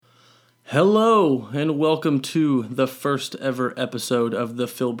Hello, and welcome to the first ever episode of the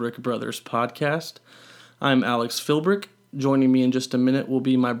Philbrick Brothers Podcast. I'm Alex Philbrick. Joining me in just a minute will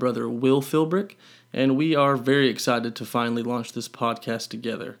be my brother Will Philbrick, and we are very excited to finally launch this podcast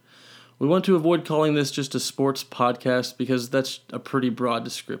together. We want to avoid calling this just a sports podcast because that's a pretty broad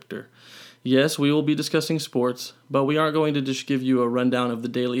descriptor. Yes, we will be discussing sports, but we aren't going to just give you a rundown of the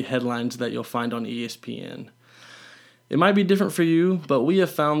daily headlines that you'll find on ESPN. It might be different for you, but we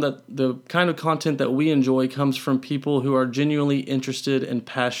have found that the kind of content that we enjoy comes from people who are genuinely interested and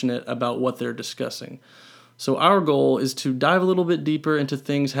passionate about what they're discussing. So our goal is to dive a little bit deeper into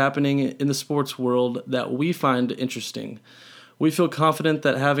things happening in the sports world that we find interesting. We feel confident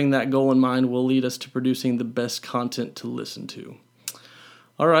that having that goal in mind will lead us to producing the best content to listen to.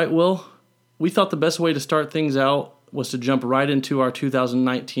 All right, well, we thought the best way to start things out was to jump right into our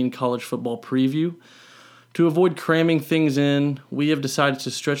 2019 college football preview. To avoid cramming things in, we have decided to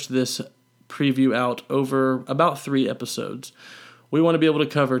stretch this preview out over about 3 episodes. We want to be able to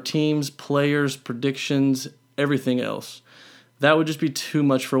cover teams, players, predictions, everything else. That would just be too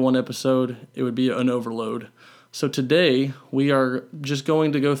much for one episode. It would be an overload. So today, we are just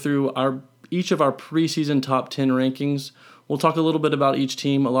going to go through each of our preseason top 10 rankings. We'll talk a little bit about each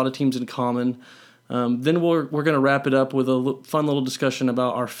team, a lot of teams in common. Then we're going to wrap it up with a fun little discussion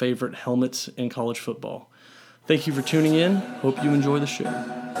about our favorite helmets in college football. Thank you for tuning in. Hope you enjoy the show.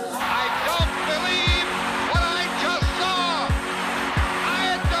 I don't believe what I just saw.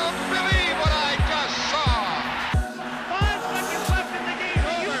 I don't believe what I just saw. 5 seconds left in the game.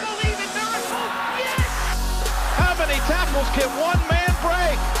 Do you believe in miracles? Yes! How many tackles can one man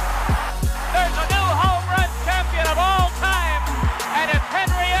break? There's a new home run champion of all time, and it's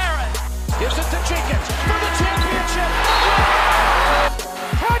Henry Aaron. Gives it to Jenkins for the championship.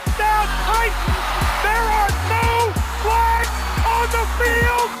 Touchdown Titans! There are no flags on the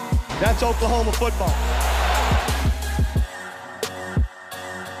field! That's Oklahoma football.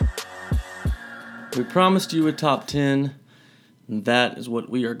 We promised you a top 10, and that is what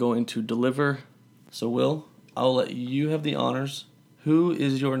we are going to deliver. So, Will, I'll let you have the honors. Who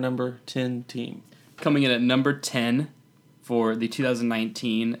is your number 10 team? Coming in at number 10 for the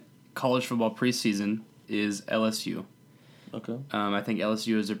 2019 college football preseason is LSU. Okay. I think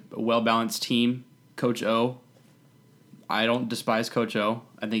LSU is a well-balanced team. Coach O, I don't despise Coach O.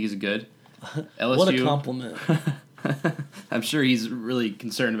 I think he's good. LSU, What a compliment. I'm sure he's really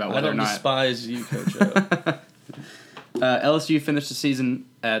concerned about whether I or don't not. despise you, Coach O. LSU finished the season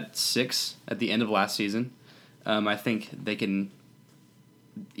at 6 at the end of last season. I think they can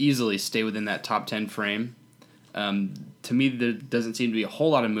easily stay within that top 10 frame. To me, there doesn't seem to be a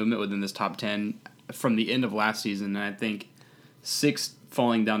whole lot of movement within this top 10 from the end of last season, and I think 6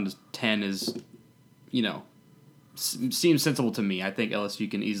 falling down to 10 is, seems sensible to me. I think LSU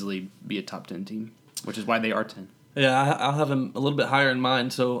can easily be a top 10 team, which is why they are 10. Yeah, I'll have him a little bit higher in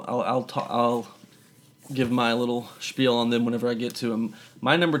mind, so I'll give my little spiel on them whenever I get to him.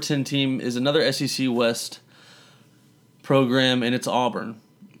 My number 10 team is another SEC West program, and it's Auburn.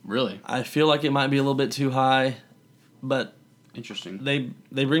 Really? I feel like it might be a little bit too high, but Interesting.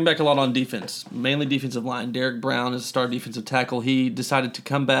 they bring back a lot on defense, mainly defensive line. Derek Brown is a star defensive tackle. He decided to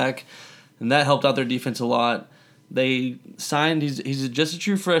come back, and that helped out their defense a lot. They signed, he's just a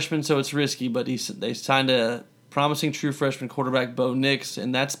true freshman, so it's risky, but they signed a promising true freshman quarterback, Bo Nix,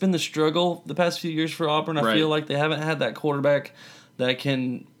 and that's been the struggle the past few years for Auburn. I feel like they haven't had that quarterback that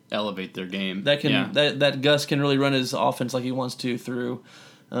can elevate their game. That Gus can really run his offense like he wants to through,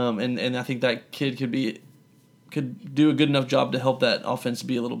 and I think that kid could do a good enough job to help that offense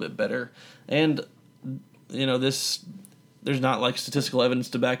be a little bit better. And there's not like statistical evidence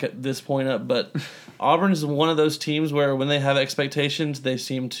to back at this point up, but Auburn is one of those teams where when they have expectations, they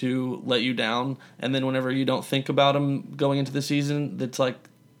seem to let you down. And then whenever you don't think about them going into the season, it's like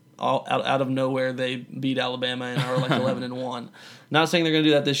all out of nowhere they beat Alabama and are like 11-1. Not saying they're going to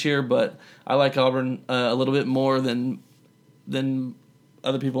do that this year, but I like Auburn a little bit more than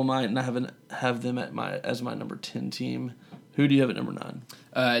other people might, and I haven't have them as my number 10 team. Who do you have at number 9?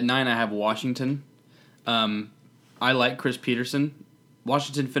 At 9, I have Washington. I like Chris Peterson.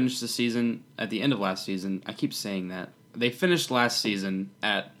 Washington finished the season at the end of last season. I keep saying that. They finished last season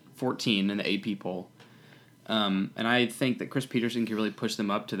at 14 in the AP poll. And I think that Chris Peterson can really push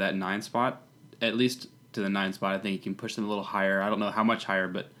them up to that 9 spot, at least to the 9 spot. I think he can push them a little higher. I don't know how much higher,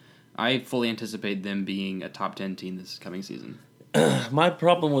 but I fully anticipate them being a top 10 team this coming season. My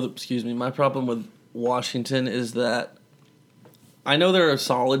problem with Washington is that I know they're a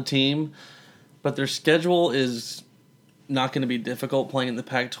solid team, but their schedule is not going to be difficult playing in the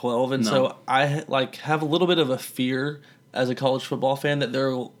Pac-12, and so I have a little bit of a fear as a college football fan that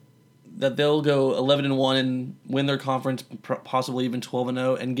that they'll go 11-1 and win their conference, possibly even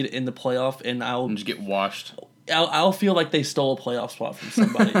 12-0, and get in the playoff. And And just get washed. I'll feel like they stole a playoff spot from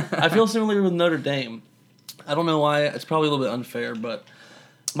somebody. I feel similar with Notre Dame. I don't know why. It's probably a little bit unfair, but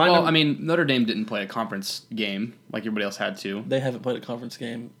Notre Dame didn't play a conference game like everybody else had to. they haven't played a conference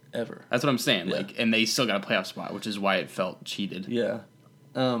game ever. That's what I'm saying. Yeah. And they still got a playoff spot, which is why it felt cheated. Yeah.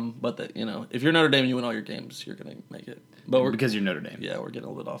 But if you're Notre Dame and you win all your games, you're gonna make it. But Because you're Notre Dame. yeah, we're getting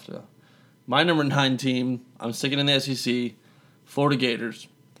a little bit off now. My number 9 team, I'm sticking in the SEC, Florida Gators.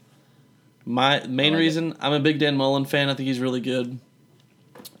 My main reason, I'm a big Dan Mullen fan. I think he's really good.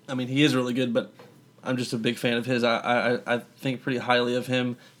 I mean, he is really good, but I'm just a big fan of his. I think pretty highly of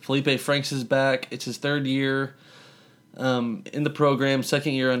him. Felipe Franks is back. It's his 3rd year in the program,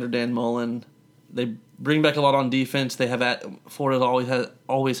 2nd year under Dan Mullen. They bring back a lot on defense. They have Florida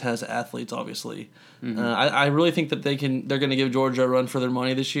always has athletes, obviously. Mm-hmm. I really think that they're going to give Georgia a run for their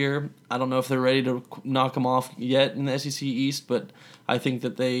money this year. I don't know if they're ready to knock them off yet in the SEC East, but I think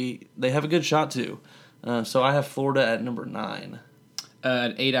that they have a good shot to. So I have Florida at number 9.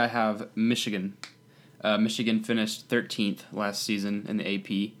 At 8, I have Michigan. Michigan finished 13th last season in the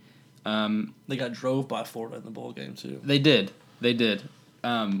AP. They got drove by Florida in the bowl game too. They did.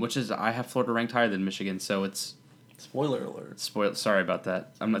 Which is, I have Florida ranked higher than Michigan, so it's... Spoiler alert. Sorry about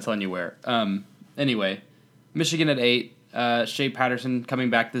that. I'm not telling you where. Anyway, Michigan at 8. Shea Patterson coming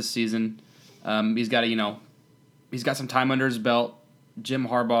back this season. He's got he's got some time under his belt. Jim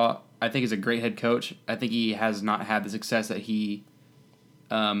Harbaugh, I think, is a great head coach. I think he has not had the success that he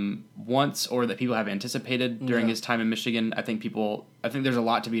wants or that people have anticipated during his time in Michigan. I think there's a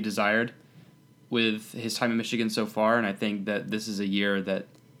lot to be desired with his time in Michigan so far, and I think that this is a year that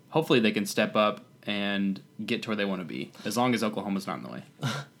hopefully they can step up and get to where they want to be, as long as Oklahoma's not in the way.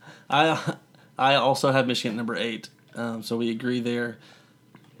 I also have Michigan at number 8, so we agree there.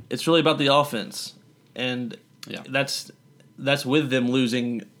 It's really about the offense, and that's with them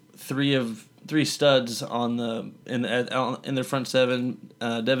losing three studs in their front 7.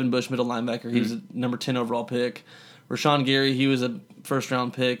 Devin Bush, middle linebacker, he was a number 10 overall pick. Rashawn Gary, he was a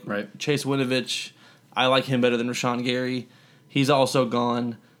first-round pick. Right. Chase Winovich, I like him better than Rashawn Gary. He's also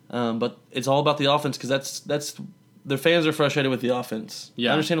gone. But it's all about the offense because that's their fans are frustrated with the offense.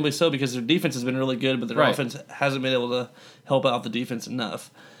 Yeah. Understandably so, because their defense has been really good, but their offense hasn't been able to help out the defense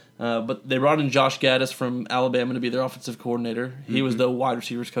enough. But they brought in Josh Gaddis from Alabama to be their offensive coordinator. He was the wide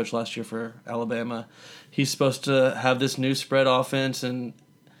receivers coach last year for Alabama. He's supposed to have this new spread offense, and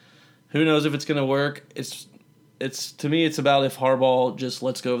who knows if it's going to work. It's to me, it's about if Harbaugh just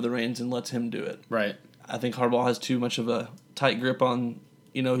lets go of the reins and lets him do it. Right. I think Harbaugh has too much of a tight grip on,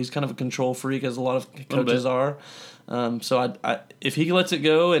 he's kind of a control freak, as a lot of coaches are. So if he lets it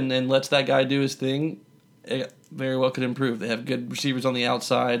go and lets that guy do his thing, it very well could improve. They have good receivers on the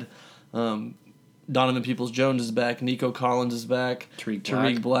outside. Donovan Peoples-Jones is back. Nico Collins is back.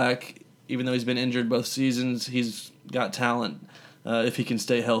 Tariq Black, even though he's been injured both seasons, he's got talent if he can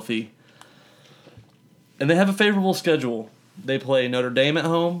stay healthy. And they have a favorable schedule. They play Notre Dame at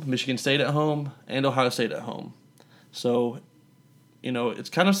home, Michigan State at home, and Ohio State at home. So, it's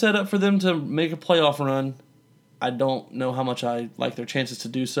kind of set up for them to make a playoff run. I don't know how much I like their chances to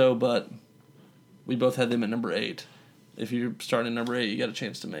do so, but we both had them at number 8. If you're starting at number 8, you got a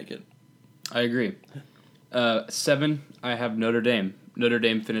chance to make it. I agree. 7, I have Notre Dame. Notre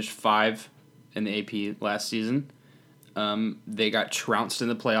Dame finished 5 in the AP last season. They got trounced in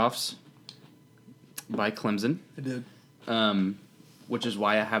the playoffs by Clemson. They did. Which is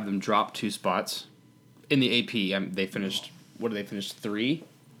why I have them drop 2 spots. In the AP, they finished... What did they finish? 3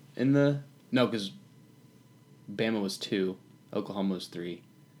 in the... No, because Bama was 2. Oklahoma was 3.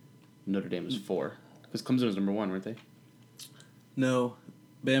 Notre Dame was 4. Because Clemson was number 1, weren't they? No.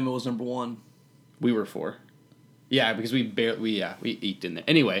 Bama was number 1. We were 4. Yeah, because we eked in there.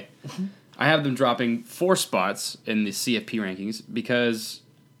 Anyway, I have them dropping 4 spots in the CFP rankings because...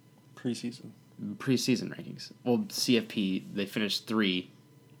 Preseason rankings. Well, CFP, they finished 3.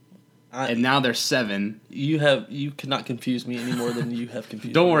 And now they're 7. You cannot confuse me any more than you have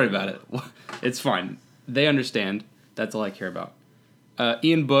confused Don't me. worry about it. It's fine. They understand. That's all I care about.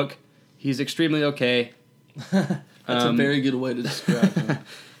 Ian Book, he's extremely okay. That's a very good way to describe him.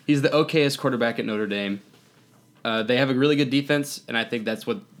 He's the okayest quarterback at Notre Dame. They have a really good defense, and I think that's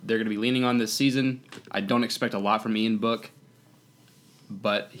what they're going to be leaning on this season. I don't expect a lot from Ian Book,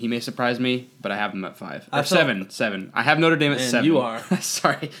 but he may surprise me, but I have him at 5. Or 7. I have Notre Dame at 7. You are.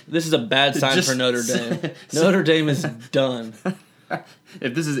 Sorry. This is a bad sign for Notre Dame. Notre Dame is done.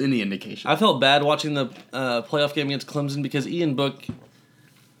 If this is any indication. I felt bad watching the playoff game against Clemson because Ian Book,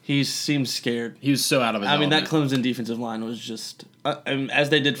 He seemed scared. He was so out of his element. That Clemson defensive line was just, as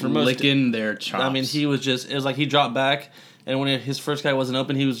they did for most. Licking their chops. It was like he dropped back, and when his first guy wasn't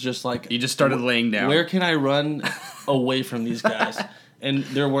open, he was just like... He just started laying down. Where can I run away from these guys? And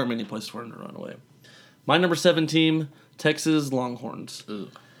there weren't many places for him to run away. My number 7 team, Texas Longhorns. Ugh.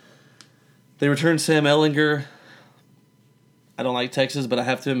 They returned Sam Ehlinger. I don't like Texas, but I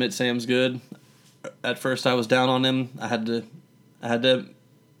have to admit Sam's good. At first, I was down on him. I had to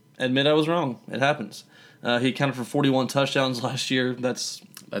admit I was wrong. It happens. He accounted for 41 touchdowns last year. That's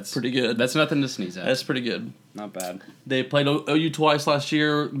pretty good. That's nothing to sneeze at. That's pretty good. Not bad. They played OU twice last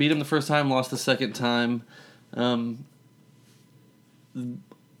year. Beat him the first time, lost the second time. The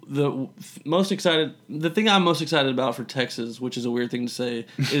thing I'm most excited about for Texas, which is a weird thing to say,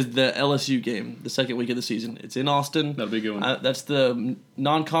 is the LSU game, the second week of the season. It's in Austin. That'll be a good one. That's the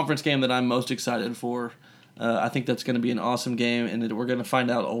non-conference game that I'm most excited for. I think that's going to be an awesome game, and we're going to find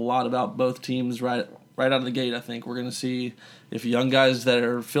out a lot about both teams right out of the gate. I think we're going to see if young guys that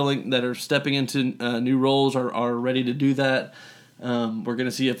are stepping into new roles are ready to do that. We're going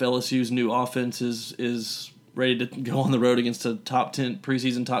to see if LSU's new offense is ready to go on the road against a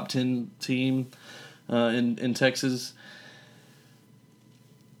preseason top 10 team in Texas.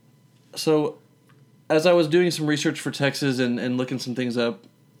 So, as I was doing some research for Texas and looking some things up,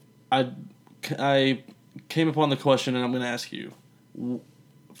 I came upon the question, and I'm going to ask you,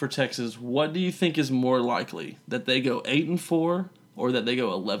 for Texas, what do you think is more likely, that they go 8-4 or that they go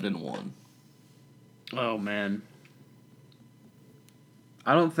 11-1? Oh man,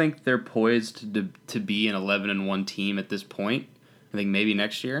 I don't think they're poised to be an 11-1 team at this point. I think maybe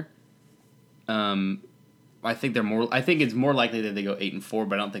next year. I think it's more likely that they go 8-4,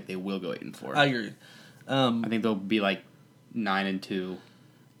 but I don't think they will go 8-4. I agree. I think they'll be like 9-2.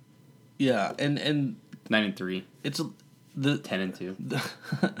 Yeah, and 9-3. It's the 10-2.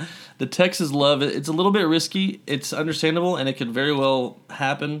 The Texas love. It's a little bit risky. It's understandable, and it could very well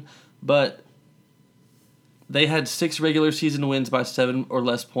happen. But they had 6 regular season wins by 7 or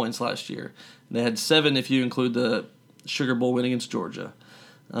less points last year. They had 7 if you include the Sugar Bowl win against Georgia,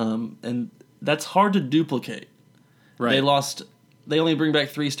 and that's hard to duplicate. Right. They only bring back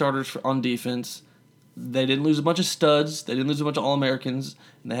 3 starters on defense. They didn't lose a bunch of studs. They didn't lose a bunch of All-Americans.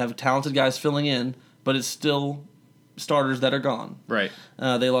 And they have talented guys filling in, but it's still starters that are gone. Right.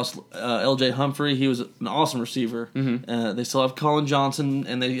 They lost L.J. Humphrey. He was an awesome receiver. Mm-hmm. They still have Colin Johnson,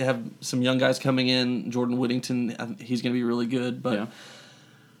 and they have some young guys coming in. Jordan Whittington, he's going to be really good. But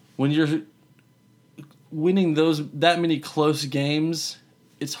when you're winning that many close games,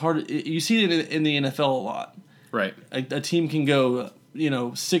 it's hard. You see it in the NFL a lot. Right. A team can go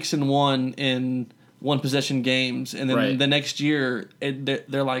 6-1 in one possession games, and then the next year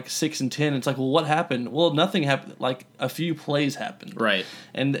they're like 6-10. It's like, well, what happened? Well, nothing happened. Like a few plays happened. Right.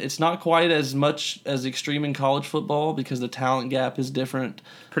 And it's not quite as much as extreme in college football because the talent gap is different.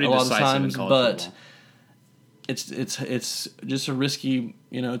 Pretty a lot decisive of times, in college but football. it's just a risky.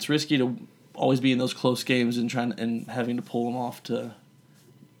 It's risky to always be in those close games and having to pull them off to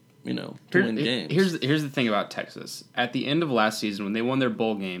win games. Here's the thing about Texas. At the end of last season, when they won their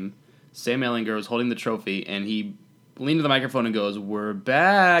bowl game, Sam Ehlinger was holding the trophy, and he leaned to the microphone and goes, "We're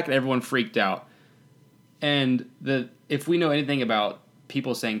back!" And everyone freaked out. And if we know anything about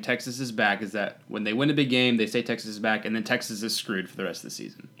people saying Texas is back, is that when they win a big game, they say Texas is back, and then Texas is screwed for the rest of the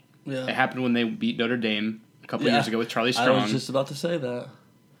season. Yeah. It happened when they beat Notre Dame a couple of years ago with Charlie Strong. I was just about to say that.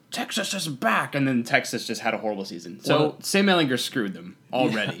 Texas is back, and then Texas just had a horrible season. So Sam Ehlinger screwed them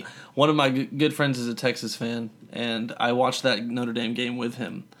already. Yeah. One of my good friends is a Texas fan, and I watched that Notre Dame game with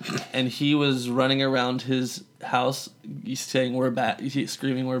him, and he was running around his house saying "We're back,"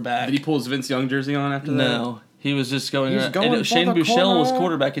 screaming "We're back." Did he pull his Vince Young jersey on after that? No, he was just going. He's around. going and Shane for the Buechele corner. was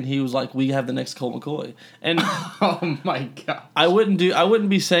quarterback, and he was like, "We have the next Colt McCoy." And oh my god, I wouldn't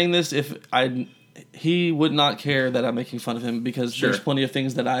be saying this if he would not care that I'm making fun of him because there's plenty of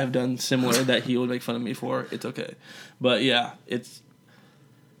things that I have done similar that he would make fun of me for. It's okay. But yeah,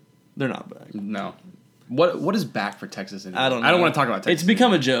 they're not back. No. What is back for Texas anymore? I don't know. I don't want to talk about Texas. It's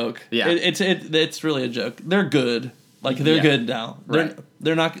become a joke. Yeah. It's really a joke. They're good. Like they're good now. They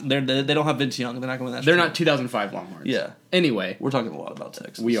don't have Vince Young. They're not going to win that. They're not 2005 Longhorns. Yeah. Anyway, we're talking a lot about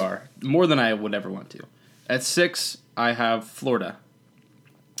Texas. We are. More than I would ever want to. At 6, I have Florida.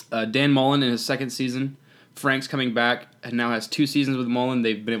 Dan Mullen in his second season. Frank's coming back and now has 2 seasons with Mullen.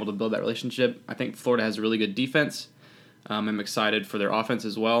 They've been able to build that relationship. I think Florida has a really good defense. I'm excited for their offense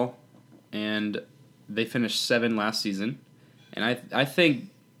as well. And they finished 7 last season. And I think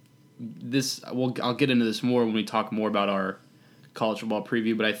I'll get into this more when we talk more about our college football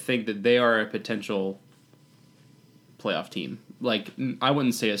preview, but I think that they are a potential playoff team I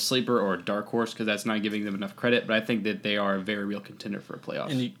wouldn't say a sleeper or a dark horse because that's not giving them enough credit, but I think that they are a very real contender for a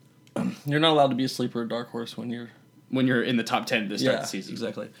playoff. And you're not allowed to be a sleeper or dark horse when you're in the top 10 to start the season.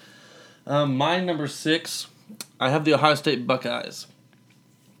 Exactly. My number 6, I have the Ohio State Buckeyes.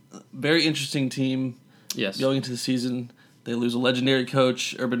 Very interesting team. Yes. Going into the season, they lose a legendary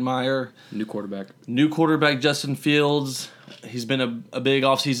coach, Urban Meyer. New quarterback, Justin Fields. He's been a big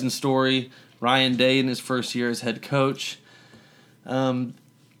offseason story. Ryan Day in his first year as head coach. They're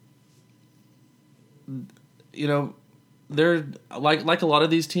like a lot of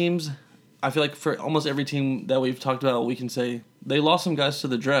these teams. I feel like for almost every team that we've talked about, we can say they lost some guys to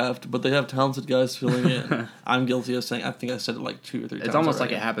the draft, but they have talented guys filling in. I'm guilty of saying. I think I said it like 2 or 3 times. It's almost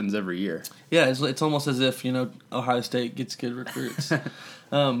already. like it happens every year. Yeah, it's almost as if Ohio State gets good recruits.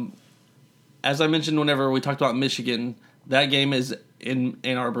 As I mentioned, whenever we talked about Michigan, that game is in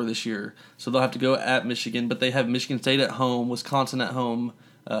Ann Arbor this year, so they'll have to go at Michigan. But they have Michigan State at home, Wisconsin at home,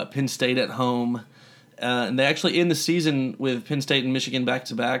 Penn State at home. And they actually end the season with Penn State and Michigan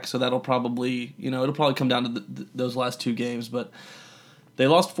back-to-back, so that'll probably, it'll probably come down to those last 2 games. But they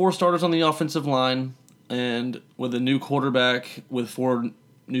lost 4 starters on the offensive line, and with a new quarterback with 4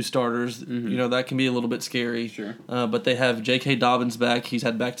 new starters, that can be a little bit scary. Sure. But they have J.K. Dobbins back. He's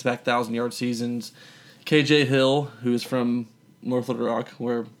had back-to-back 1,000-yard seasons. K.J. Hill, who is from North Little Rock,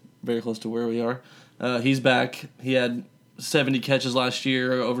 very close to where we are, he's back. He had 70 catches last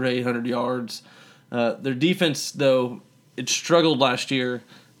year, over 800 yards. Their defense, though, it struggled last year.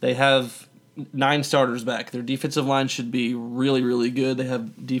 They have 9 starters back. Their defensive line should be really, really good. They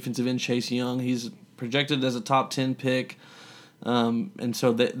have defensive end Chase Young. He's projected as a top 10 pick. And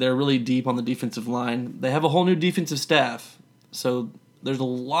so they're really deep on the defensive line. They have a whole new defensive staff. So there's a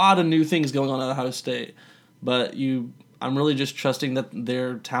lot of new things going on at Ohio State. But I'm really just trusting that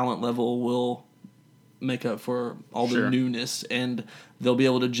their talent level will make up for all the newness, and they'll be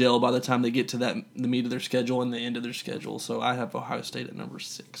able to gel by the time they get to the meat of their schedule and the end of their schedule. So I have Ohio State at number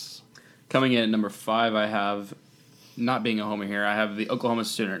 6. Coming in at number 5, I have, not being a homer here, I have the Oklahoma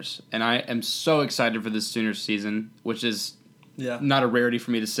Sooners. And I am so excited for this Sooners season, which is not a rarity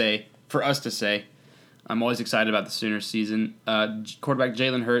for me to say, for us to say. I'm always excited about the Sooners season. Quarterback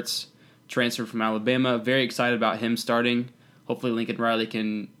Jalen Hurts transferred from Alabama. Very excited about him starting. Hopefully Lincoln Riley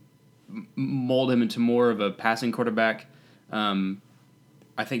can mold him into more of a passing quarterback.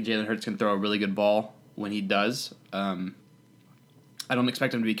 I think Jalen Hurts can throw a really good ball when he does. I don't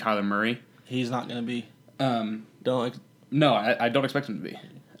expect him to be Kyler Murray. He's not going to be. No, I don't expect him to be.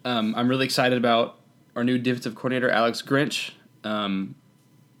 I'm really excited about our new defensive coordinator, Alex Grinch.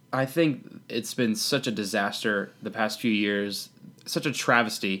 I think it's been such a disaster the past few years, such a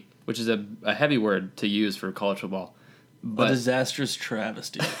travesty, which is a heavy word to use for college football. But a disastrous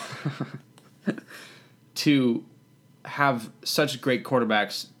travesty. To have such great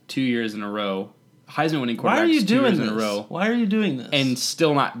quarterbacks 2 years in a row, Heisman-winning quarterbacks 2 years in a row. Why are you doing this? And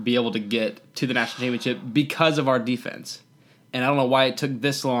still not be able to get to the national championship because of our defense. And I don't know why it took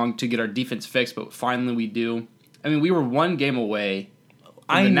this long to get our defense fixed, but finally we do. I mean, we were 1 game away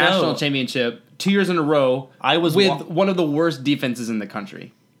from the national championship 2 years in a row with one of the worst defenses in the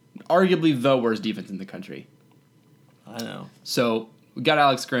country. Arguably the worst defense in the country. I know. So we got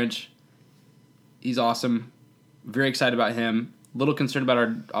Alex Grinch. He's awesome. Very excited about him. A little concerned about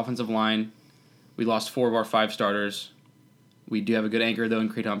our offensive line. We lost 4 of our 5 starters. We do have a good anchor, though, in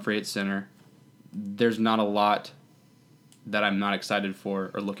Creed Humphrey at center. There's not a lot that I'm not excited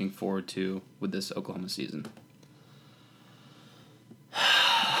for or looking forward to with this Oklahoma season.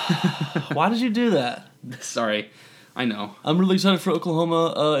 Why did you do that? Sorry. I know. I'm really excited for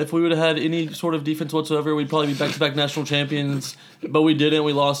Oklahoma. If we would have had any sort of defense whatsoever, we'd probably be back-to-back national champions. But we didn't.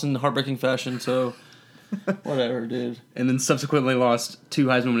 We lost in heartbreaking fashion, so whatever, dude. And then subsequently lost 2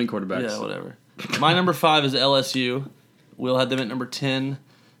 Heisman-winning quarterbacks. Yeah, whatever. My number 5 is LSU. We'll have them at number 10.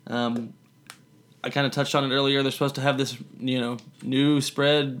 I kind of touched on it earlier. They're supposed to have this, new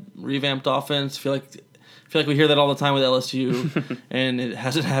spread, revamped offense. I feel like we hear that all the time with LSU, and it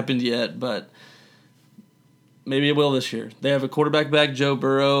hasn't happened yet, but maybe it will this year. They have a quarterback back, Joe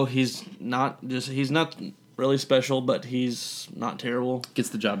Burrow. He's not really special, but he's not terrible. Gets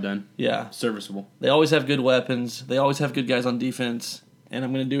the job done. Yeah. Serviceable. They always have good weapons. They always have good guys on defense, and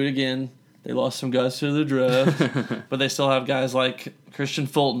I'm going to do it again. They lost some guys to the draft, but they still have guys like Christian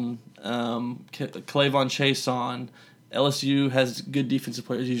Fulton, Clavon Chason. LSU has good defensive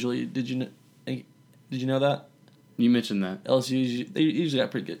players usually. Did you know that? You mentioned that. LSU, they usually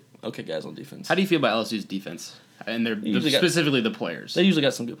got pretty good, okay guys on defense. How do you feel about LSU's defense? And specifically the players. They usually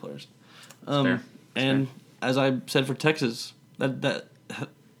got some good players. Fair. And as I said for Texas,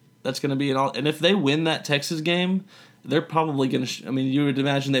 that's going to be an all. And if they win that Texas game, they're probably going to. I mean, you would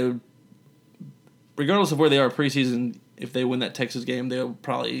imagine they would, regardless of where they are preseason. If they win that Texas game, they'll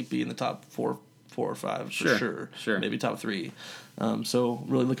probably be in the top four or five for sure. Maybe top 3. So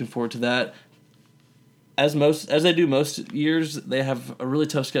really looking forward to that. As they do most years, they have a really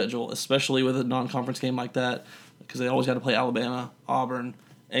tough schedule, especially with a non-conference game like that, because they always got to play Alabama, Auburn,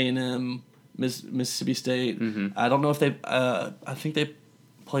 A&M, Mississippi State. Mm-hmm. I don't know if they. I think they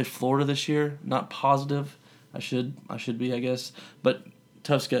play Florida this year. Not positive. I should be, I guess. But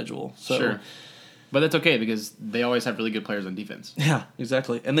tough schedule. So. Sure. But that's okay because they always have really good players on defense. Yeah,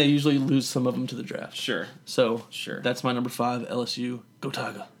 exactly. And they usually lose some of them to the draft. Sure. So sure. That's my number 5, LSU. Go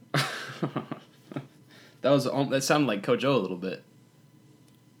Tiger. That sounded like Coach O a little bit.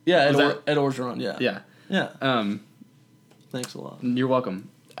 Yeah, Ed Orgeron, yeah. Yeah. Thanks a lot. You're welcome.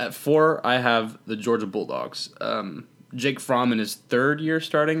 At 4, I have the Georgia Bulldogs. Jake Fromm in his 3rd year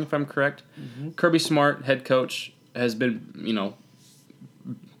starting, if I'm correct. Mm-hmm. Kirby Smart, head coach, has been,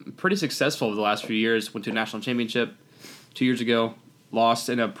 pretty successful over the last few years. Went to a national championship 2 years ago. Lost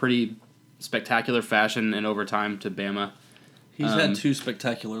in a pretty spectacular fashion in overtime to Bama. He's had 2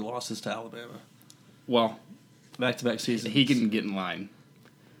 spectacular losses to Alabama. Well, back-to-back seasons. He can get in line.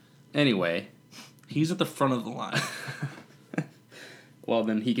 Anyway. He's at the front of the line. Well,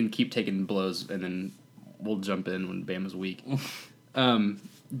 then he can keep taking blows, and then we'll jump in when Bama's weak.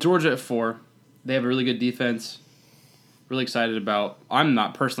 Georgia at 4. They have a really good defense. Really excited about. I'm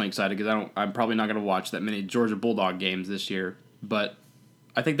not personally excited because I'm probably not going to watch that many Georgia Bulldog games this year. But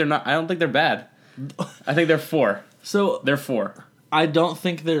I think they're not. I don't think they're bad. I think they're 4. So they're 4. I don't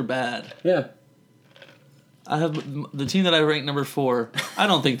think they're bad. Yeah. I have the team that I rank number 4. I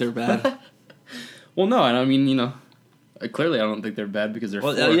don't think they're bad. Well, no, and I mean, clearly I don't think they're bad because they're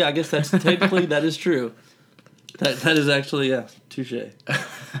 4. Yeah, I guess that's technically that is true. That is actually touche.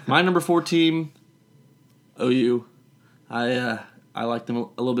 My number 4 team, OU. I like them a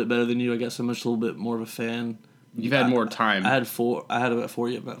little bit better than you. I guess I'm just a little bit more of a fan. You've had more time. I had 4. I had about 4.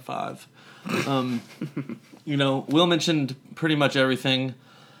 You have about 5. Will mentioned pretty much everything.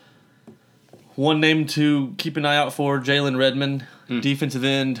 One name to keep an eye out for: Jalen Redmond, defensive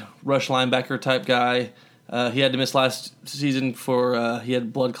end, rush linebacker type guy. He had to miss last season for he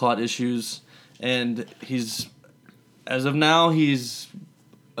had blood clot issues, and as of now he's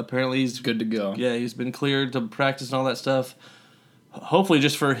good to go. Yeah, he's been cleared to practice and all that stuff. Hopefully,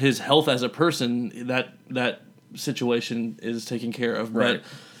 just for his health as a person, that situation is taken care of. Right.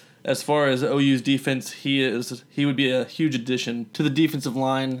 But as far as OU's defense, he would be a huge addition to the defensive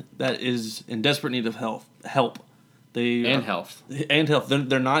line that is in desperate need of help. Health.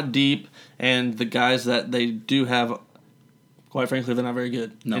 They're not deep, and the guys that they do have, quite frankly, they're not very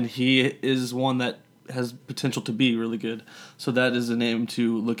good. No. And he is one that has potential to be really good. So that is a name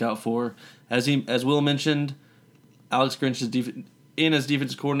to look out for. As Will mentioned, Alex Grinch is in as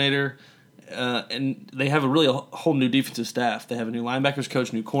defensive coordinator, and they have a whole new defensive staff. They have a new linebackers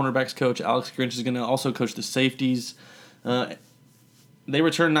coach, new cornerbacks coach. Alex Grinch is going to also coach the safeties. They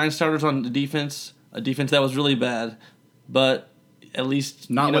returned 9 starters on the defense, a defense that was really bad, but at least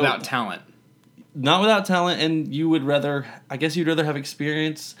not without talent. Not without talent, and you'd rather have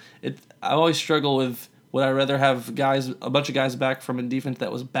experience. I always struggle with, would I rather have a bunch of guys back from a defense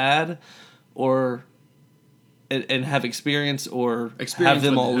that was bad, and have experience, or have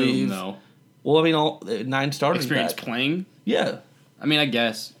them all leave? No. Well, I mean, all 9 starters experience back. Playing? Yeah. I mean, I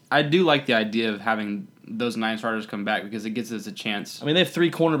guess. I do like the idea of having those 9 starters come back because it gives us a chance. I mean, they have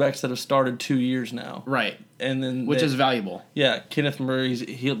 3 cornerbacks that have started 2 years now. Right. And then which is valuable. Yeah, Kenneth Murray,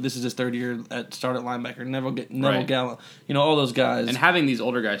 this is his 3rd year at linebacker. Neville right. Gallant, all those guys. And having these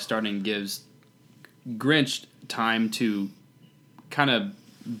older guys starting gives Grinch time to kind of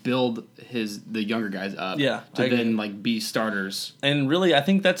build the younger guys up. Yeah, to then be starters. And really, I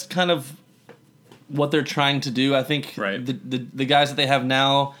think that's kind of what they're trying to do. I think the guys that they have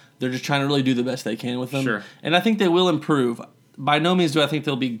now, they're just trying to really do the best they can with them. Sure. And I think they will improve. By no means do I think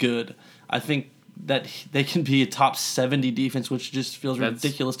they'll be good. I think that they can be a top 70 defense, which just feels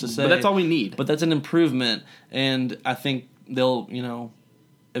ridiculous to say. But that's all we need. But that's an improvement, and I think they'll,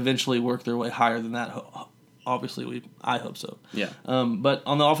 eventually work their way higher than that. Obviously, I hope so. Yeah. But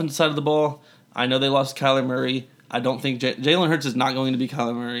on the offensive side of the ball, I know they lost Kyler Murray. I don't think Jalen Hurts is not going to be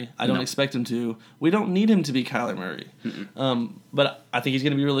Kyler Murray. I don't expect him to. We don't need him to be Kyler Murray. But I think he's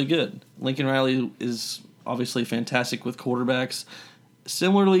going to be really good. Lincoln Riley is obviously fantastic with quarterbacks.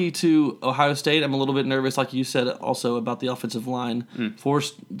 Similarly to Ohio State, I'm a little bit nervous, like you said, also about the offensive line. 4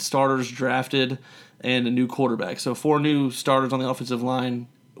 starters drafted and a new quarterback. So 4 new starters on the offensive line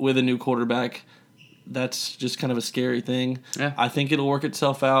with a new quarterback. That's just kind of a scary thing. Yeah. I think it'll work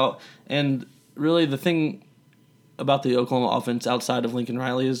itself out. And really the thing about the Oklahoma offense outside of Lincoln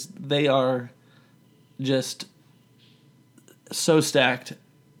Riley is they are just so stacked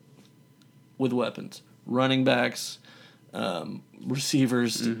with weapons. Running backs,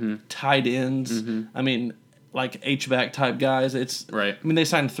 receivers, tight ends. I mean, like H-back type guys. It's right. I mean, they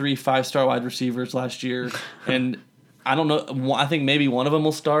signed 3 5-star wide receivers last year, and I don't know. I think maybe one of them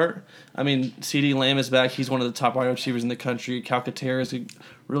will start. I mean, C.D. Lamb is back. He's one of the top wide receivers in the country. Calcaterra is a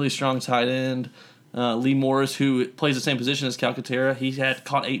really strong tight end. Lee Morris, who plays the same position as Calcaterra, he had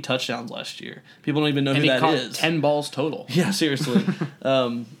caught 8 touchdowns last year. People don't even know who that is. And he caught 10 balls total. Yeah, seriously.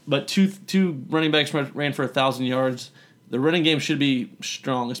 But two running backs ran for 1,000 yards. The running game should be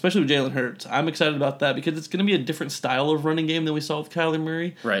strong, especially with Jalen Hurts. I'm excited about that because it's going to be a different style of running game than we saw with Kyler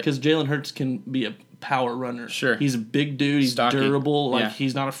Murray. Right. Because Jalen Hurts can be a power runner. Sure. He's a big dude. He's stocky. Durable. Like Yeah.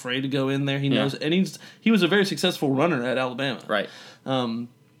 he's not afraid to go in there. He knows, and he was a very successful runner at Alabama. Right.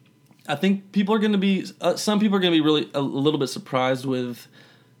 I think people are going to be some people are going to be really a little bit surprised with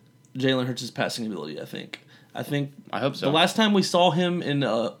Jalen Hurts' passing ability. I think I hope so. the last time we saw him in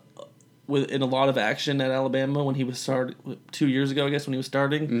a lot of action at Alabama when he was started 2 years ago, I guess when he was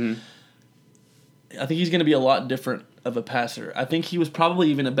starting. I think he's going to be a lot different of a passer. I think he was probably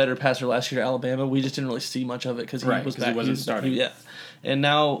even a better passer last year at Alabama. We just didn't really see much of it because he wasn't starting. Yeah, and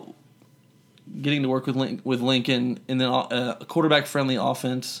now getting to work with Lincoln and then a quarterback-friendly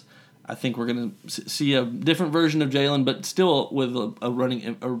offense, I think we're going to see a different version of Jalen, but still with a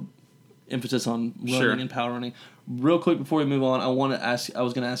running emphasis on running and power running. Real quick before we move on, I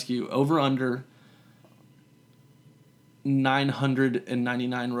was going to ask you over under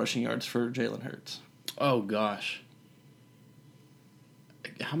 999 rushing yards for Jalen Hurts. Oh gosh.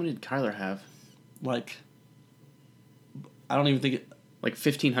 How many did Kyler have? Like, I don't even think it. Like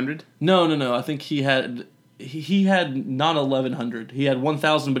 1,500? No. I think he had not 1,100. He had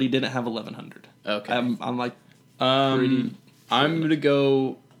 1,000, but he didn't have 1,100. Okay. I'm like, I'm gonna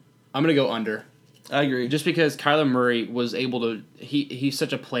go under. I agree. Just because Kyler Murray was able to, he's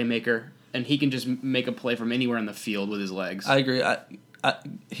such a playmaker, and he can just make a play from anywhere on the field with his legs. I agree.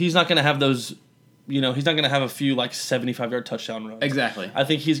 He's not going to have those, he's not going to have a few like 75-yard touchdown runs. Exactly. I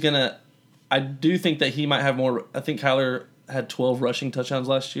think he's going to, I do think that he might have more. I think Kyler had 12 rushing touchdowns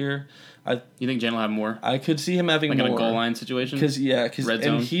last year. You think Jalen will have more? I could see him having more. Like in a goal line situation? Because Red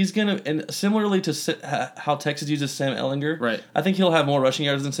zone? And he's going to, and similarly to how Texas uses Sam Ehlinger, right. I think he'll have more rushing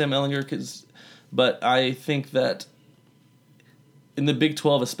yards than Sam Ehlinger, but I think that in the Big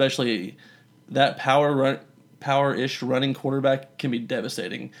 12 especially, that power-ish running quarterback can be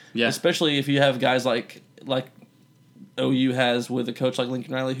devastating. Yeah. Especially if you have guys like OU has with a coach like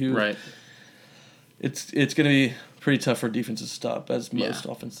Lincoln Riley, who right. It's going to be pretty tough for defenses to stop, as most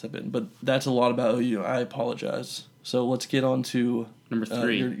offenses have been. But that's a lot about OU. I apologize. So let's get on to number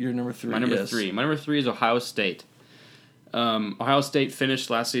 3. Your number 3. My number 3. My number 3 is Ohio State. Ohio State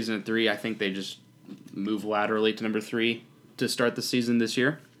finished last season at 3. I think they just moved laterally to number 3 to start the season this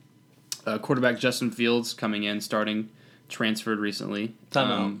year. Quarterback Justin Fields coming in, starting, transferred recently.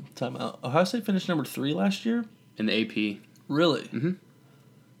 Time out. Ohio State finished number 3 last year? In the AP. Really? Mm-hmm.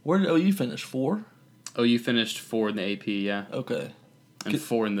 Where did OU finish? 4? OU finished 4 in the AP, yeah. Okay. And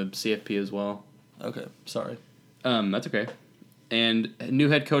 4 in the CFP as well. Okay, sorry. That's okay. And new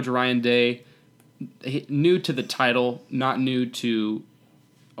head coach Ryan Day, new to the title, not new to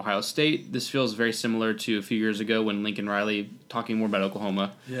Ohio State. This feels very similar to a few years ago when Lincoln Riley, talking more about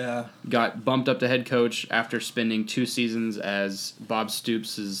Oklahoma, got bumped up to head coach after spending 2 seasons as Bob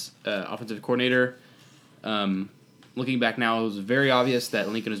Stoops' offensive coordinator. Looking back now, it was very obvious that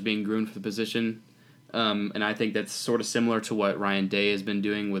Lincoln was being groomed for the position. And I think that's sort of similar to what Ryan Day has been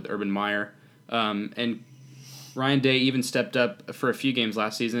doing with Urban Meyer. And Ryan Day even stepped up for a few games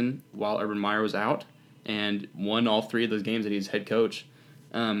last season while Urban Meyer was out and won all 3 of those games that he's head coach.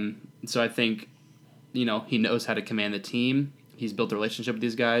 So I think, he knows how to command the team. He's built a relationship with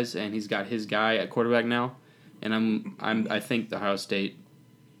these guys, and he's got his guy at quarterback now. And I think the Ohio State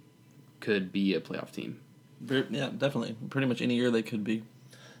could be a playoff team. Yeah, definitely. Pretty much any year they could be.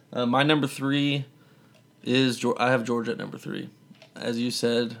 My number 3 is I have Georgia at number 3. As you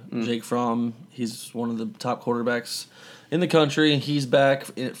said, Jake Fromm, he's one of the top quarterbacks in the country. He's back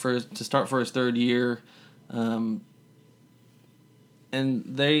to start for his 3rd year. And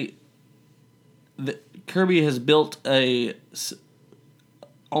Kirby has built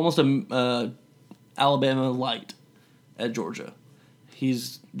almost a Alabama light at Georgia.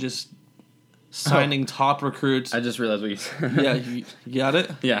 He's just signing top recruits. I just realized what you said. Yeah, you got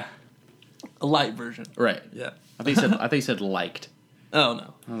it? Yeah. A light version. Right. Yeah. I think he said liked. Oh,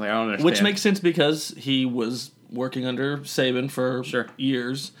 no. I was like, I don't understand. Which makes sense because he was working under Saban for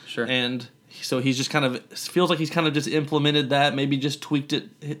years. Sure. And So he's just kind of feels like he's kind of just implemented that, maybe just tweaked it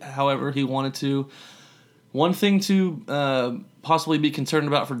however he wanted to. One thing to possibly be concerned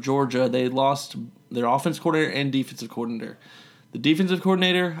about for Georgia, they lost their offensive coordinator and defensive coordinator. The defensive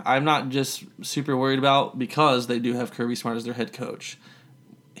coordinator, I'm not just super worried about because they do have Kirby Smart as their head coach.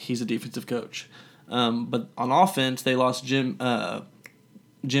 He's a defensive coach. But on offense, they lost Jim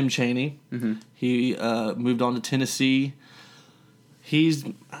Chaney. Mm-hmm. He moved on to Tennessee.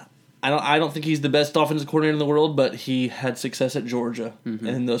 I don't think he's the best offensive coordinator in the world, but he had success at Georgia. Mm-hmm.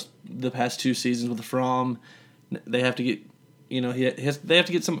 And in the past 2 seasons with the Fromm, they have to get they have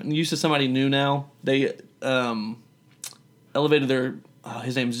to get used to somebody new now. They elevated their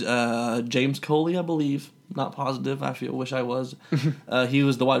his name's James Coley, I believe. Not positive. Wish I was. He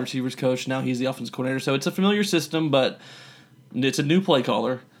was the wide receivers coach. Now he's the offensive coordinator. So it's a familiar system, but it's a new play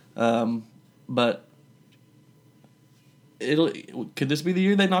caller. But could this be the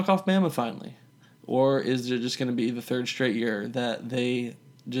year they knock off Bama finally? Or is it just going to be the 3rd straight year that they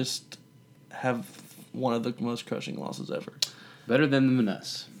just have one of the most crushing losses ever? Better than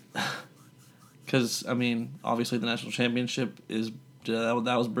us. Because, obviously the national championship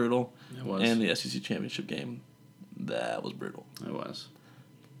that was brutal. It was. And the SEC championship game, that was brutal. It was.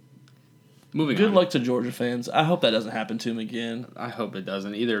 Moving on. Good luck to Georgia fans. I hope that doesn't happen to them again. I hope it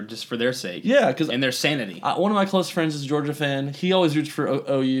doesn't either, just for their sake. Yeah, and their sanity. One of my close friends is a Georgia fan. He always roots for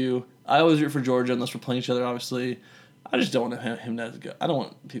OU. I always root for Georgia unless we're playing each other, obviously. I just don't want him to have to go. I don't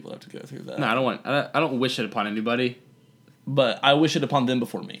want people to have to go through that. No, I don't wish it upon anybody. But I wish it upon them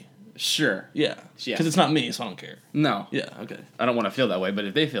before me. Sure. Yeah. Because it's not me, so I don't care. No. Yeah, okay. I don't want to feel that way, but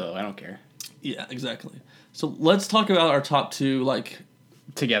if they feel it, I don't care. Yeah, exactly. So let's talk about our top 2,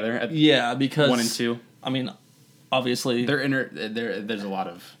 together. Because 1 and 2. Obviously, there's a lot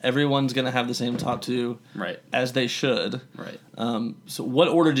of everyone's gonna have the same top 2, right? As they should, right? So what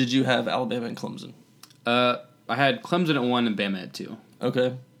order did you have Alabama and Clemson? I had Clemson at 1 and Bama at 2.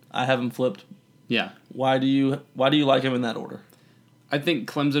 Okay, I have them flipped. Yeah. Why do you like them in that order? I think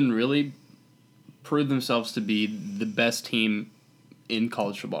Clemson really proved themselves to be the best team in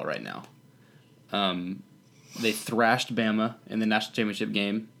college football right now. They thrashed Bama in the national championship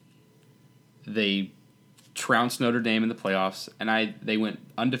game. They trounced Notre Dame in the playoffs, and they went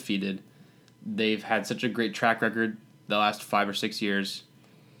undefeated. They've had such a great track record the last 5 or 6 years.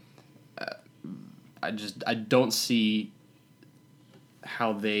 I don't see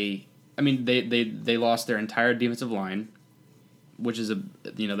how they lost their entire defensive line, which is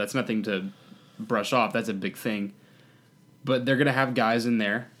that's nothing to brush off. That's a big thing. But they're going to have guys in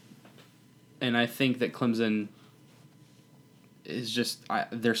there. And I think that Clemson is just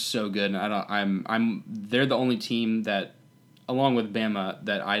they're so good. And they're the only team that, along with Bama,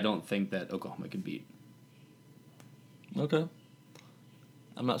 that I don't think that Oklahoma can beat. Okay.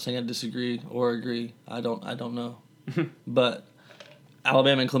 I'm not saying I disagree or agree. I don't know. But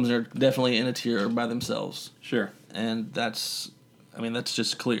Alabama and Clemson are definitely in a tier by themselves. Sure. And that's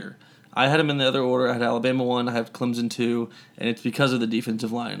just clear. I had them in the other order. I had Alabama 1, I have Clemson 2, and it's because of the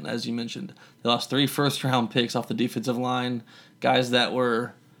defensive line, as you mentioned. They lost 3 first-round picks off the defensive line, guys that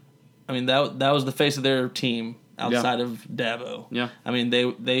were, that was the face of their team outside of Dabo. Yeah.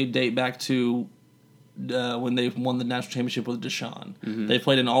 They date back to when they won the national championship with Deshaun. Mm-hmm. They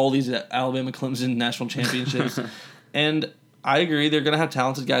played in all these Alabama-Clemson national championships. And I agree, they're going to have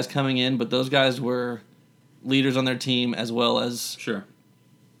talented guys coming in, but those guys were leaders on their team as well as sure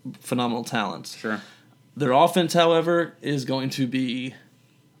phenomenal talents. Sure. Their offense, however, is going to be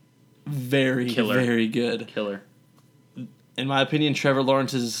very, very good. Killer. In my opinion, Trevor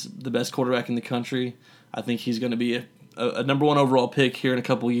Lawrence is the best quarterback in the country. I think he's going to be a number 1 overall pick here in a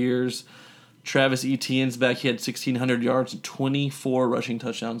couple years. Travis Etienne's back. He had 1,600 yards and 24 rushing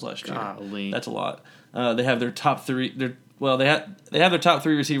touchdowns last year. Golly. That's a lot. They have their top 3. They have their top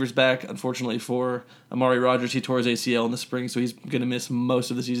 3 receivers back. Unfortunately for Amari Rodgers, he tore his ACL in the spring, so he's going to miss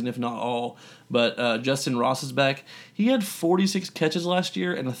most of the season, if not all. But Justin Ross is back. He had 46 catches last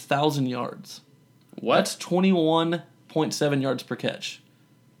year and 1,000 yards. What? That's 21.7 yards per catch.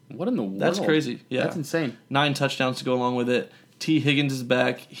 What in the world? That's crazy. Yeah, that's insane. 9 touchdowns to go along with it. T. Higgins is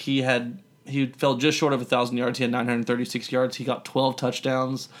back. He fell just short of 1,000 yards. He had 936 yards. He got 12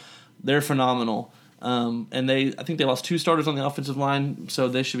 touchdowns. They're phenomenal. And I think they lost 2 starters on the offensive line, so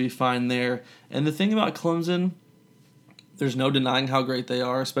they should be fine there. And the thing about Clemson, there's no denying how great they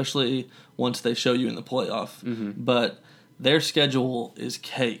are, especially once they show you in the playoff. Mm-hmm. But their schedule is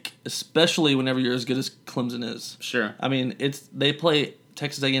cake, especially whenever you're as good as Clemson is. Sure. They play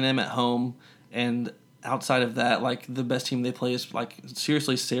Texas A&M at home, and outside of that, like, the best team they play is, like,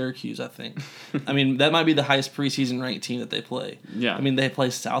 seriously Syracuse, I think. I mean, that might be the highest preseason ranked team that they play. Yeah. I mean, they play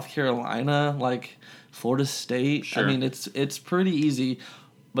South Carolina, like, Florida State. Sure. I mean, it's pretty easy.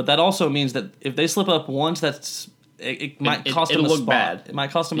 But that also means that if they slip up once, it might cost them a spot. Bad. It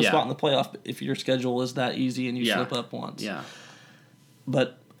might cost them a spot in the playoff if your schedule is that easy and you slip up once. Yeah.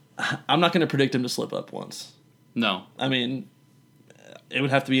 But I'm not going to predict them to slip up once. No. I mean, it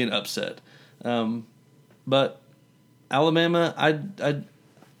would have to be an upset. But Alabama,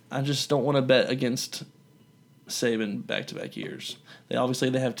 I just don't want to bet against Saban back-to-back years. They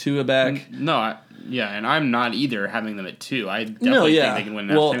have Tua back. No, and I'm not either having them at 2. I definitely think they can win a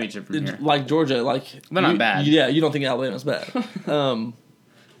national championship from here. Like Georgia, they're not bad. Yeah, you don't think Alabama's bad.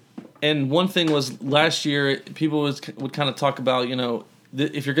 And one thing was last year, people would kind of talk about,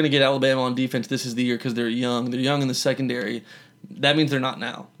 if you're going to get Alabama on defense, this is the year because they're young. They're young in the secondary. That means they're not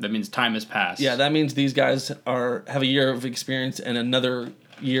now. That means time has passed. Yeah, that means these guys have a year of experience and another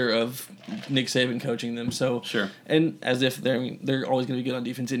year of Nick Saban coaching them. So sure. And as if they're always going to be good on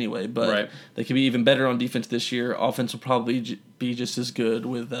defense anyway, but they could be even better on defense this year. Offense will probably be just as good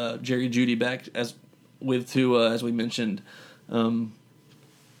with Jerry Jeudy back as with Tua, as we mentioned. I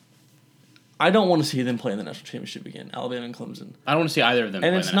don't want to see them play in the national championship again, Alabama and Clemson. I don't want to see either of them.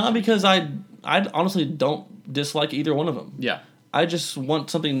 And it's not because I honestly don't dislike either one of them. Yeah. I just want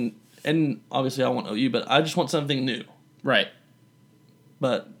something, and obviously I want OU, but I just want something new. Right.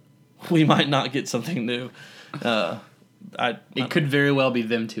 But we might not get something new. It could very well be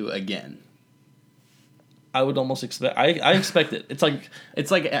them two again. I would almost expect. I expect it. It's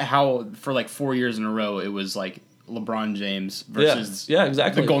like how for like 4 years in a row it was like LeBron James versus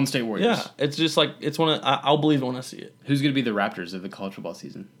exactly the Golden State Warriors. Yeah, it's just like it's one. I'll believe it when I see it. Who's going to be the Raptors of the college football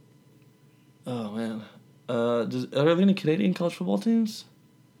season? Oh man, are there any Canadian college football teams?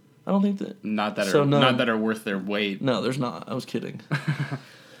 I don't think that. Not that are worth their weight. No, there's not. I was kidding.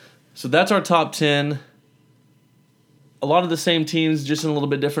 So that's our top 10. A lot of the same teams, just in a little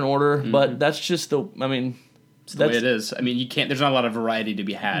bit different order, but that's just the. I mean, it's the way it is. I mean, you can't. There's not a lot of variety to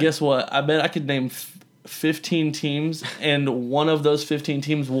be had. Guess what? I bet I could name 15 teams, and one of those 15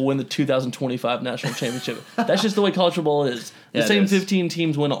 teams will win the 2025 national championship. That's just the way college football is. The same 15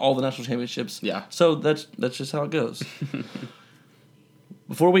 teams win all the national championships. Yeah. So that's just how it goes.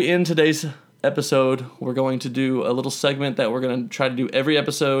 Before we end today's episode, we're going to do a little segment that we're going to try to do every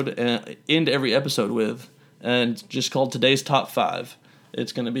episode and end every episode with, and just called Today's Top 5.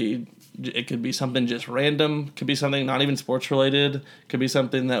 It could be something just random, could be something not even sports related, could be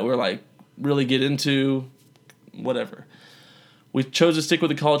something that we're like really get into, whatever. We chose to stick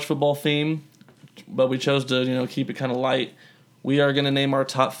with the college football theme, but we chose to keep it kind of light. We are going to name our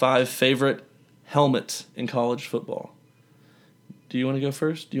top 5 favorite helmets in college football. Do you want to go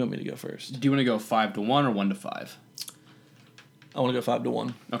first? Do you want me to go first? Do you want to go 5-1 or 1-5? I want to go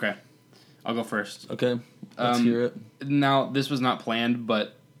 5-1. Okay, I'll go first. Okay, let's hear it. Now, this was not planned,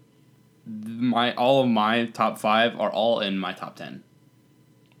 but all of my top 5 are all in my top 10.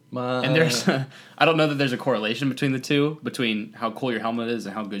 And there's, I don't know that there's a correlation between the two, between how cool your helmet is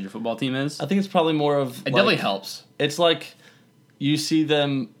and how good your football team is. I think it's probably more of. It definitely helps. It's like you see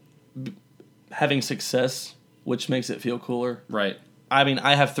them having success, which makes it feel cooler. Right. I mean,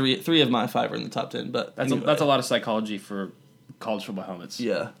 I have three of my 5 are in the top 10, but that's anyway. That's a lot of psychology for college football helmets.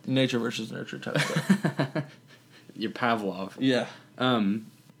 Yeah, nature versus nurture type stuff. Your Pavlov. Yeah.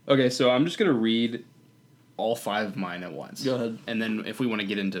 Okay, so I'm just gonna read all 5 of mine at once. Go ahead. And then if we want to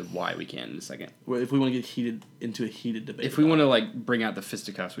get into why, we can in a second. Well, if we want to get into a heated debate. If we want to bring out the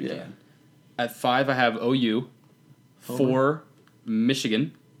fisticuffs, we can. At 5, I have OU. 4,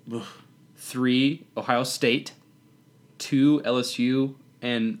 Michigan. 3, Ohio State. 2, LSU,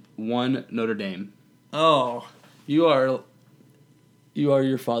 and 1, Notre Dame. Oh, you are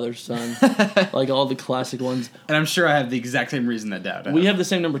your father's son. Like all the classic ones. And I'm sure I have the exact same reason that Dad. We have the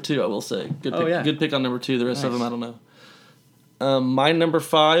same number 2, I will say. Good pick, Good pick on number 2. The rest of them, I don't know. My number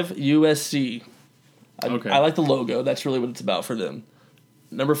 5, USC. I like the logo. That's really what it's about for them.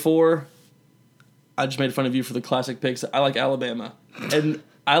 Number 4, I just made fun of you for the classic picks. I like Alabama. And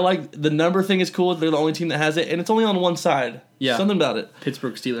I like the number thing is cool. They're the only team that has it, and it's only on one side. Yeah. Something about it.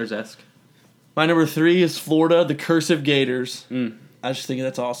 Pittsburgh Steelers-esque. My number 3 is Florida, the Cursive Gators. I just think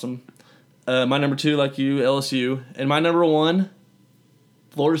that's awesome. My number 2, like you, LSU. And my number 1,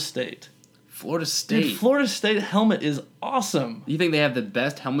 Florida State. Florida State? Dude, Florida State helmet is awesome. You think they have the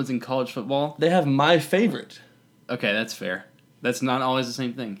best helmets in college football? They have my favorite. Okay, that's fair. That's not always the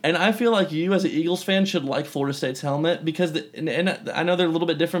same thing. And I feel like you, as an Eagles fan, should like Florida State's helmet because, and I know they're a little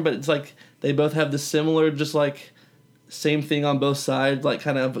bit different, but it's like they both have the similar, just like same thing on both sides, like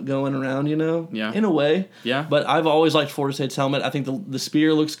kind of going around, Yeah. in a way. Yeah. But I've always liked Florida State's helmet. I think the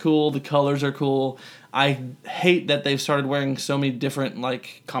spear looks cool. The colors are cool. I hate that they've started wearing so many different,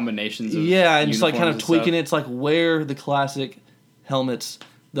 like... Combinations of and just, like, kind of uniforms and tweaking stuff. it. It's like, wear the classic helmets.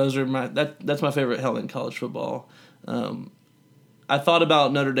 Those are that's my favorite helmet in college football. I thought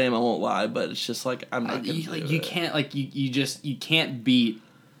about Notre Dame, I won't lie, but it's just, like, I'm not going to do You it. can't, like, you can't beat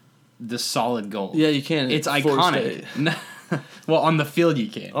the solid gold. Yeah, you can. It's Florida iconic. State. Well, on the field you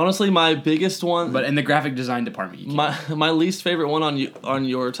can. Honestly, my biggest one... But in the graphic design department, you can't. My least favorite one on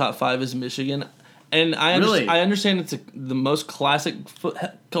your top 5 is Michigan. And I understand it's the most classic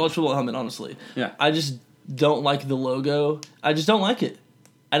college football helmet, honestly. Yeah. I just don't like the logo. I just don't like it.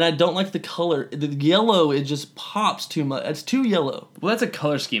 And I don't like the color. The yellow, it just pops too much. It's too yellow. Well, that's a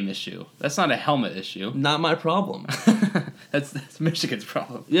color scheme issue. That's not a helmet issue. Not my problem. That's Michigan's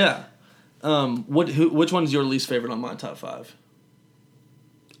problem. Yeah. Which one's your least favorite on my top 5?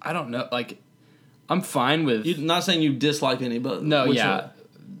 I don't know. Like, I'm fine with... You're not saying you dislike any, but... No, which yeah.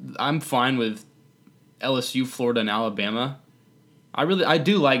 one? I'm fine with LSU, Florida, and Alabama. I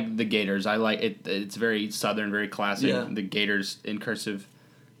do like the Gators. I like it. It's very Southern, very classic. Yeah. The Gators in cursive.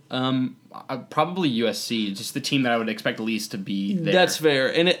 Probably USC, just the team that I would expect least to be there. That's fair.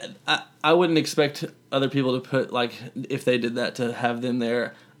 And I wouldn't expect other people to put, like, if they did that, to have them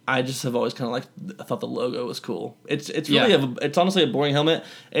there. I just have always kind of I thought the logo was cool. It's really it's honestly a boring helmet,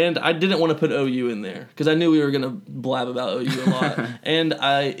 and I didn't want to put OU in there because I knew we were gonna blab about OU a lot. And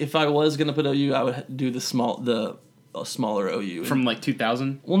if I was gonna put OU, I would do the smaller OU From like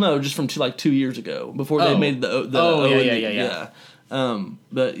 2000. Well, no, just from 2 years ago before they made the yeah.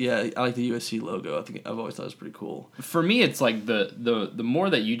 But yeah, I like the USC logo. I think I've always thought it was pretty cool. For me, it's like the more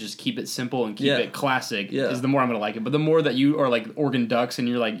that you just keep it simple and keep it classic is the more I'm gonna like it. But the more that you are like Oregon Ducks and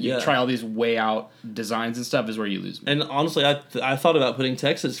you're like you try all these way out designs and stuff is where you lose me. And honestly, I thought about putting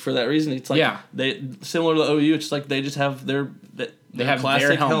Texas for that reason. It's like they similar to OU. It's like they just have their classic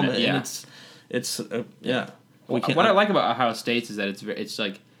their helmet, and it's What I like about Ohio State's is that it's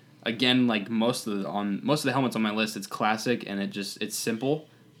like. Again, like most of the helmets on my list, it's classic and it's simple.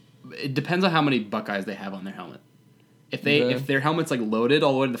 It depends on how many Buckeyes they have on their helmet. If their helmet's like loaded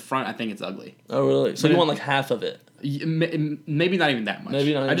all the way to the front, I think it's ugly. Oh really? So you want like half of it? Maybe not even that much.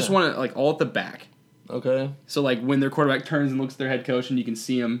 Maybe not. I just want it like all at the back. Okay. So like when their quarterback turns and looks at their head coach and you can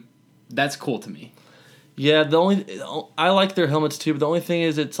see him, that's cool to me. Yeah, I like their helmets too, but the only thing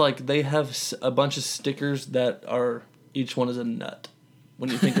is it's like they have a bunch of stickers that are each one is a nut. When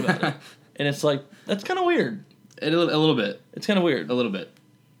you think about it, and it's like that's kind of weird. A little bit. It's kind of weird. A little bit.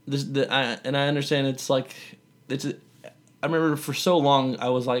 I understand it's like I remember for so long I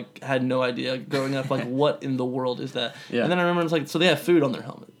was like had no idea growing up like what in the world is that? Yeah. And then I remember it's like so they have food on their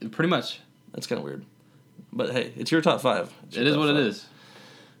helmet. Pretty much. That's kind of weird. But hey, it's your top 5. It is what it is.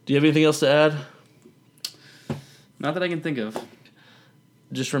 Do you have anything else to add? Not that I can think of.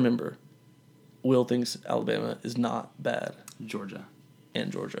 Just remember, Will thinks Alabama is not bad. Georgia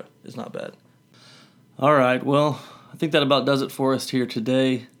is not bad. All right, well, I think that about does it for us here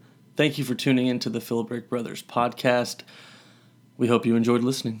today. Thank you for tuning in to the Philbrick Brothers Podcast. We hope you enjoyed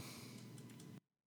listening.